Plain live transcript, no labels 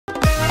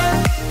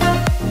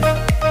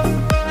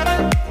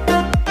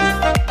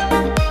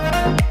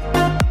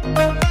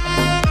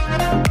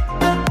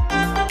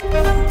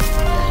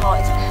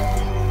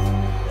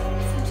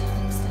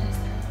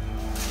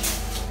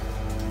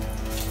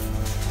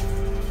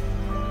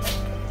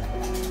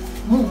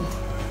Ooh.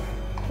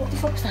 What the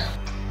fuck's that?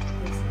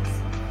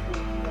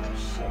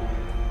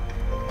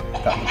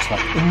 That looks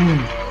like... I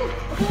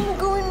don't want to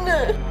go in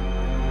there.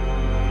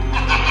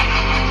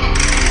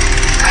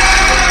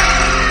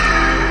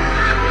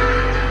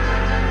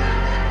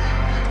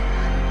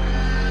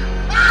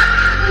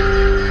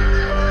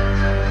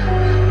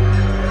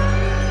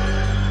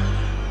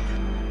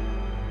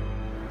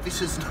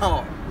 This is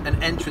not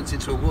an entrance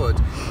into a wood.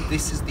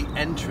 This is the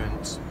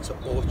entrance to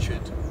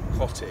Orchard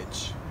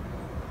Cottage.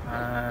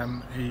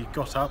 He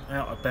got up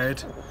out of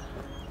bed,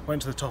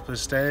 went to the top of the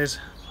stairs,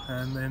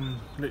 and then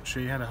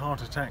literally had a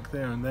heart attack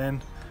there and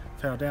then,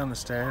 fell down the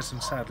stairs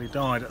and sadly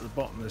died at the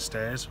bottom of the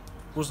stairs.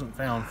 Wasn't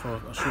found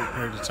for a short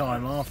period of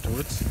time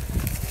afterwards.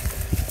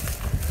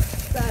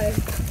 So,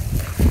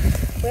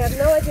 we have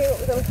no idea what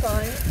we're going to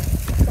find,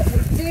 but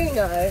we do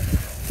know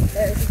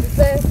there is a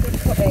deserted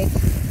cottage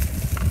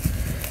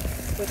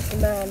which the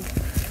man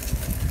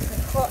had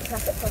a heart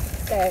attack at the top of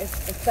the stairs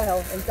and fell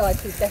and died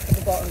to his death at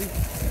the bottom.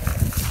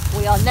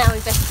 We are now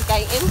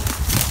investigating.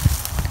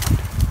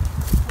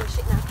 We're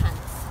shitting our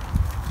pants.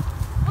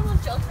 Come on,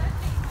 John, don't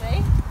leave me.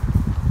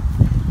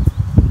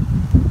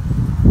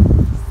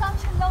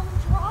 Such a long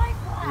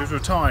driveway. He was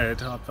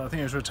retired, I think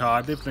he was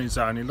retired, lived on his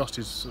own. He lost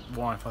his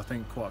wife, I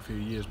think, quite a few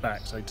years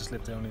back, so he just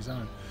lived there on his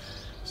own.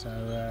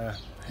 So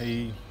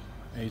he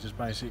just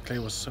basically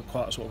was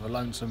quite a sort of a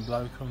lonesome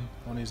bloke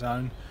on his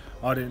own.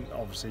 I didn't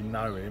obviously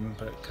know him,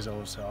 but because I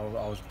was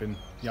been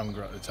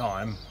younger at the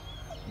time,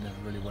 never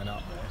really went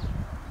up there.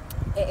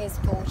 It is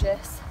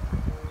gorgeous,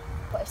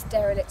 but it's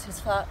derelict as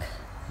fuck,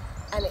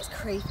 and it's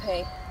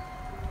creepy.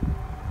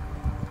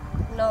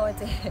 No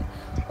idea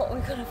what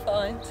we're gonna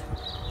find.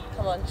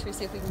 Come on, should we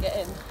see if we can get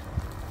in?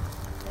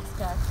 Let's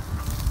go.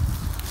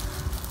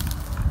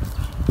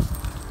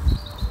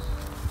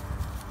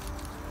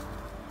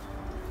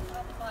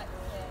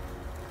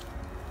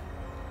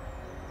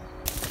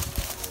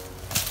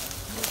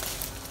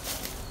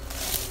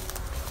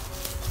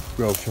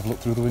 Bro, should I have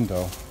looked through the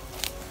window?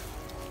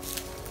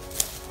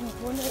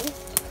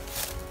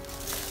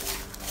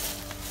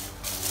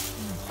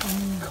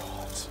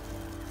 God.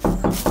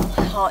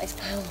 My heart is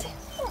pounding.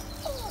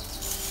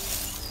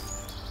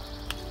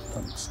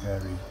 That looks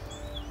scary.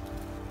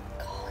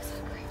 God, it's so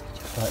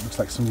creepy. It looks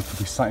like somebody could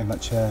be sat in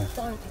that chair.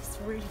 Don't, it's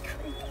really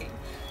creepy.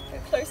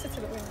 Get closer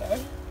to the window.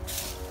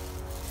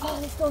 Oh,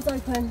 this door's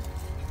open.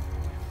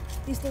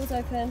 This door's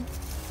open.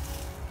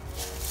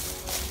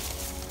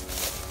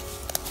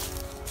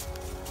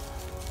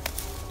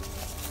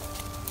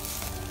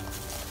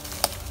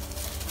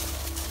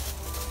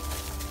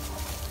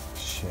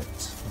 Shit,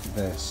 look at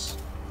this.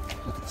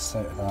 Look at the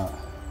state of that.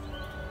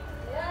 Hello?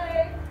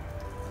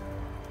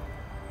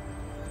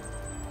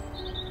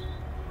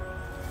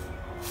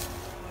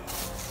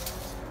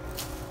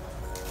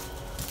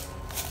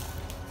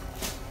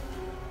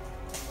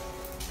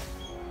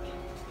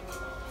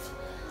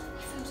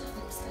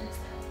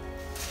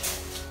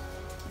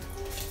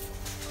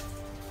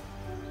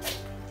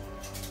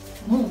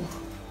 Ooh.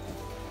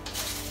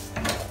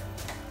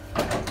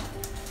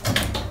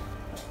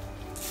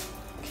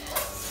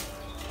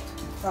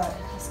 Right,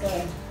 let's go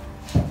in.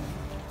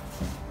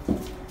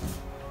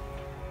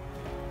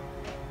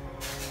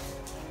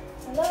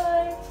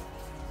 Hello?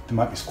 There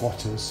might be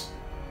squatters.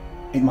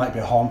 It might be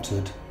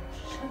haunted.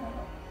 Shut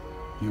up.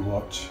 You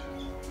watch.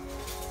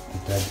 The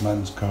dead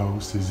man's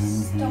ghost is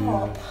in here.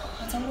 Stop.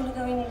 I don't want to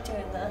go in and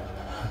doing that.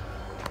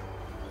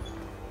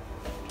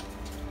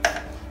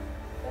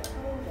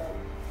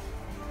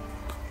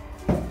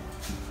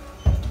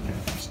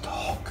 It's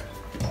dark.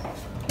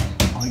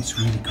 Oh, it's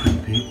really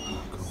creepy.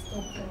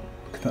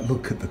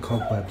 Look at the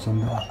cobwebs on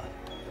that.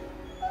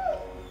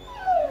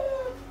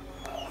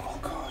 Oh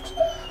God.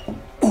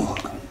 Oh,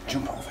 I'm gonna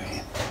jump over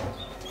here.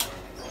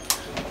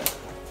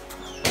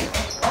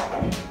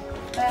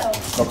 Belle.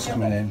 Dog's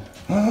coming in.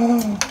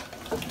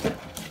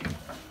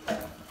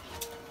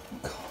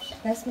 God.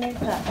 Let's move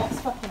that. That's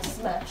fucking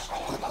smashed.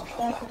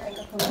 That could end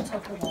up on the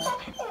top of that.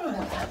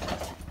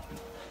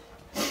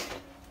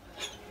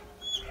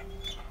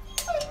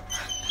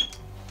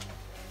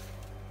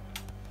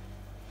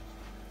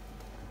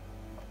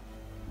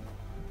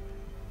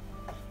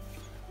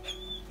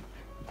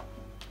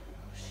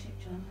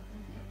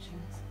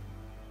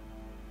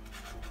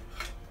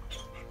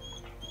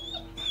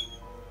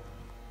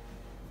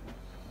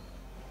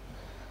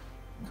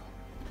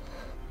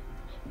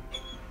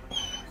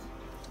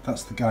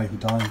 That's the guy who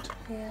died.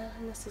 Yeah,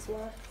 and that's his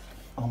wife.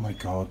 Oh my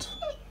God.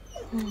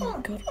 Oh my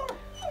God.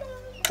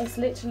 It's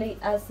literally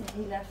as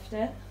he left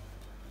it.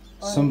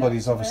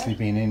 Somebody's obviously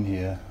been in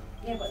here.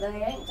 Yeah, but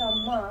they ain't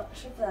done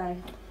much, have they?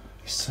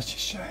 It's such a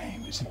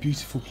shame. It's a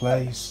beautiful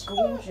place.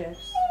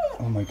 Gorgeous.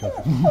 Oh my God.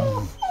 I'm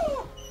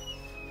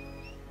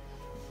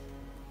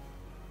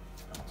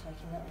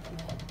taking that with me.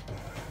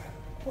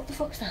 What the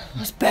fuck's that?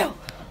 That's Belle.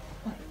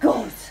 Oh my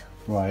God.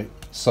 Right.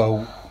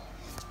 So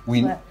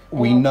we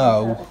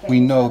know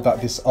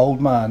that this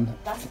old man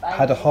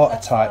had a heart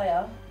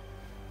attack.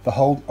 The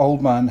whole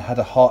old man had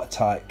a heart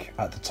attack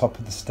at the top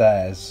of the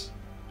stairs.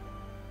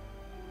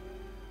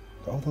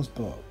 Got all those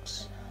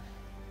books.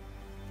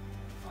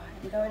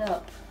 I'm going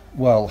up.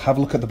 Well, have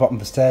a look at the bottom of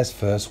the stairs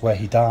first, where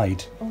he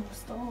died. Oh,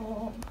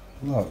 stop.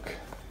 Look.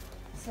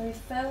 So he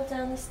fell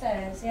down the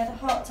stairs, he had a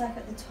heart attack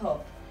at the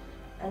top,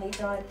 and he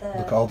died there.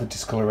 Look at all the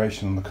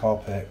discoloration on the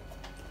carpet.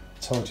 I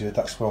told you,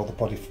 that's where all the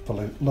body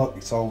flew. Look,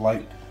 it's all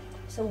like...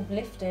 It's all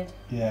lifted.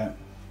 Yeah.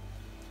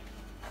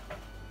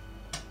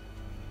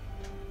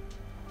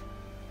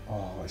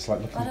 Oh, it's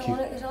like looking I don't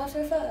want it, did I have to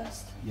go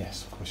first?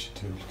 Yes, of course you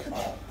do. Look at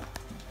that.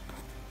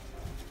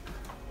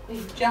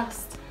 We've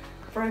just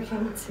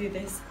broken into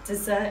this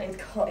deserted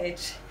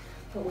cottage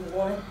that we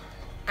want to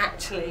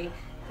actually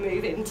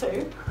move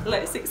into.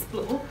 Let's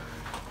explore.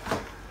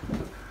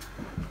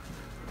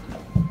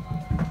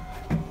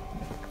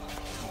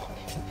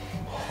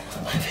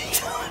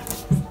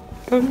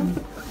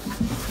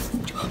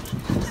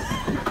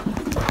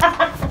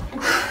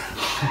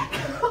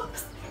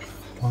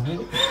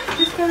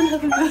 Just go and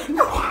have a look.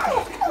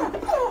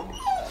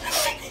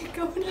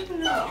 Go and have a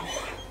look.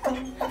 Go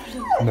and have a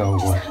look. No,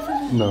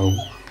 no.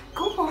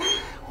 Go on.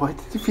 Why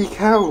did you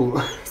freak out?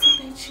 There's some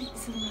bed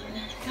sheets in there.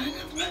 Go and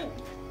have a look.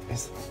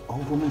 Is the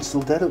old woman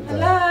still dead up there?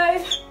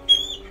 Hello?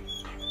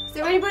 Is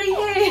there anybody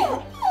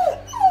here?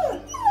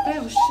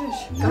 Oh,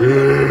 shush. Go.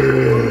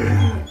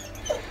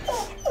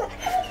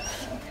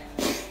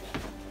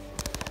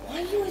 Why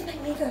do you always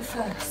make me go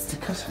first?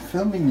 Because I'm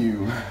filming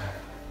you.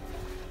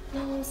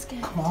 No, I'm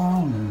scared. Come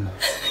on.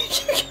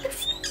 You go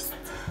first.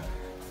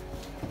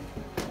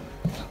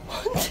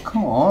 What?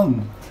 Come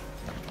on.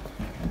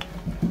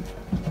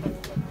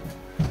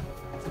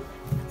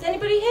 Is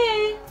anybody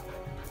here?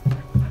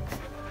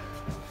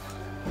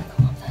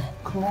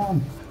 Come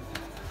on.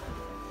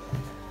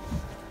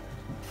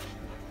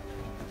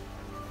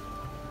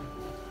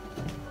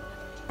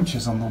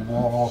 Pictures on the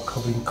wall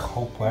covering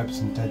cobwebs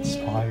and dead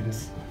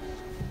spiders.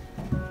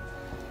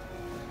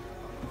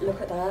 Look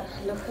at that.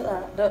 Look at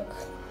that. Look.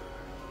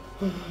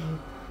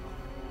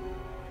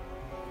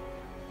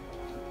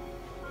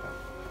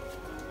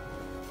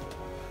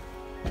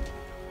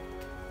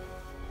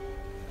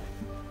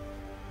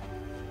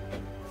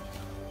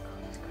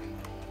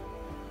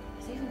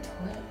 There's even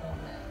toilet roll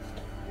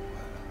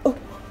left.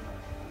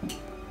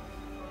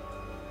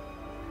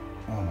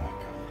 Oh my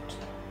god.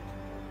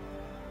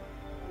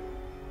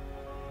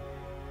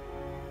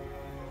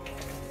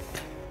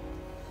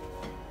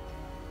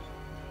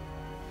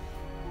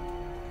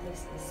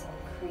 This is some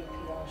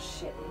creepy ass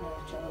shit, you know,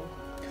 John.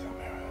 Look at that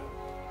mirror.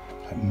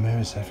 Like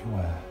mirrors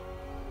everywhere.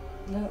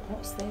 Look,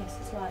 what's this?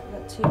 It's like,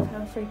 look,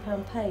 £2,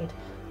 £3 paid.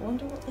 I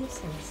wonder what this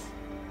is.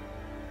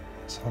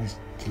 It's all these Or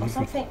delivery...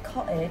 something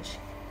cottage.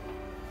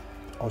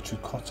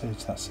 Orchard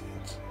Cottage, that's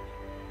it.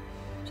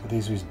 So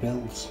these were his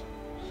bills.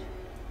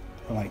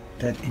 They were like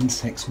dead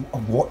insects.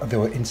 What? There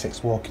were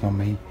insects walking on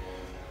me.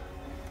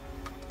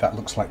 That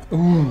looks like...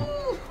 Ooh!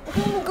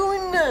 Go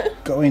in there!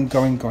 Go in,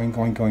 go in, go in,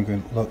 go in, go in, go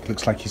in. Look,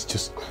 looks like he's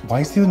just...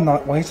 Why is there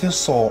a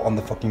saw on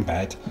the fucking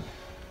bed?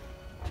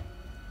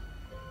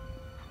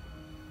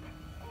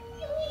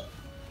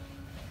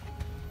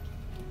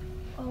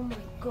 Oh my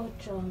god,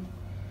 John.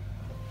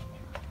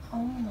 Oh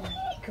my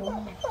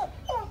god.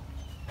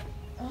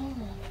 Oh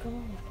my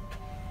god.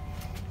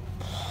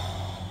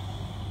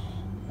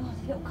 Oh, there's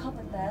a little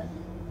cupboard there.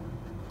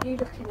 You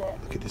look in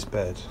it. Look at this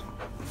bed.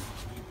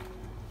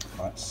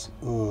 That's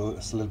a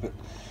little bit...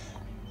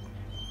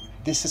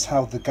 This is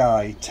how the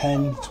guy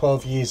 10,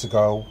 12 years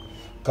ago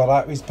got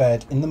out of his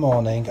bed in the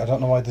morning. I don't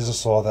know why there's a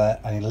saw there.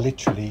 And he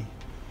literally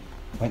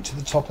went to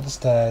the top of the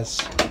stairs,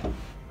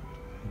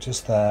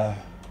 just there,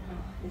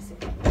 This is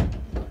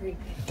creepy.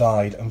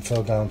 died and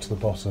fell down to the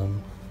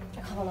bottom.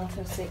 I can't, I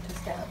feel sick,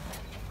 just get up.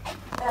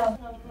 Oh.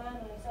 Another man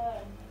on his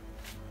own.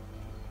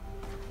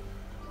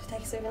 Just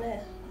take a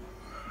souvenir.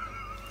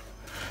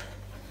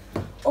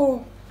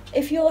 Oh,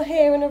 if you're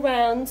here and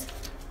around,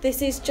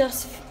 this is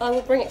just, I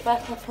will bring it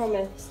back, I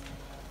promise.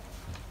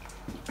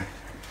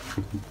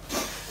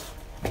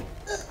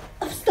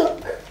 I'm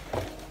stuck.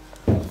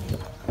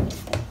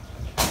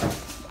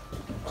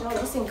 John,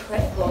 that's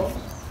incredible.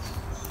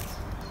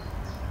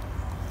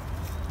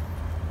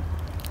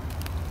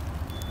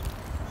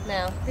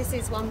 Now, this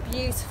is one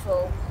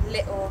beautiful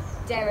little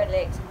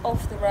derelict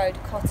off-the-road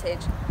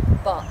cottage,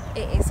 but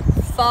it is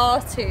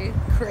far too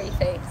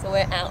creepy, so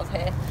we're out of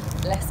here.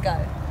 Let's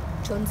go.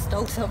 John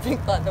stole something,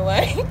 by the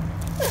way.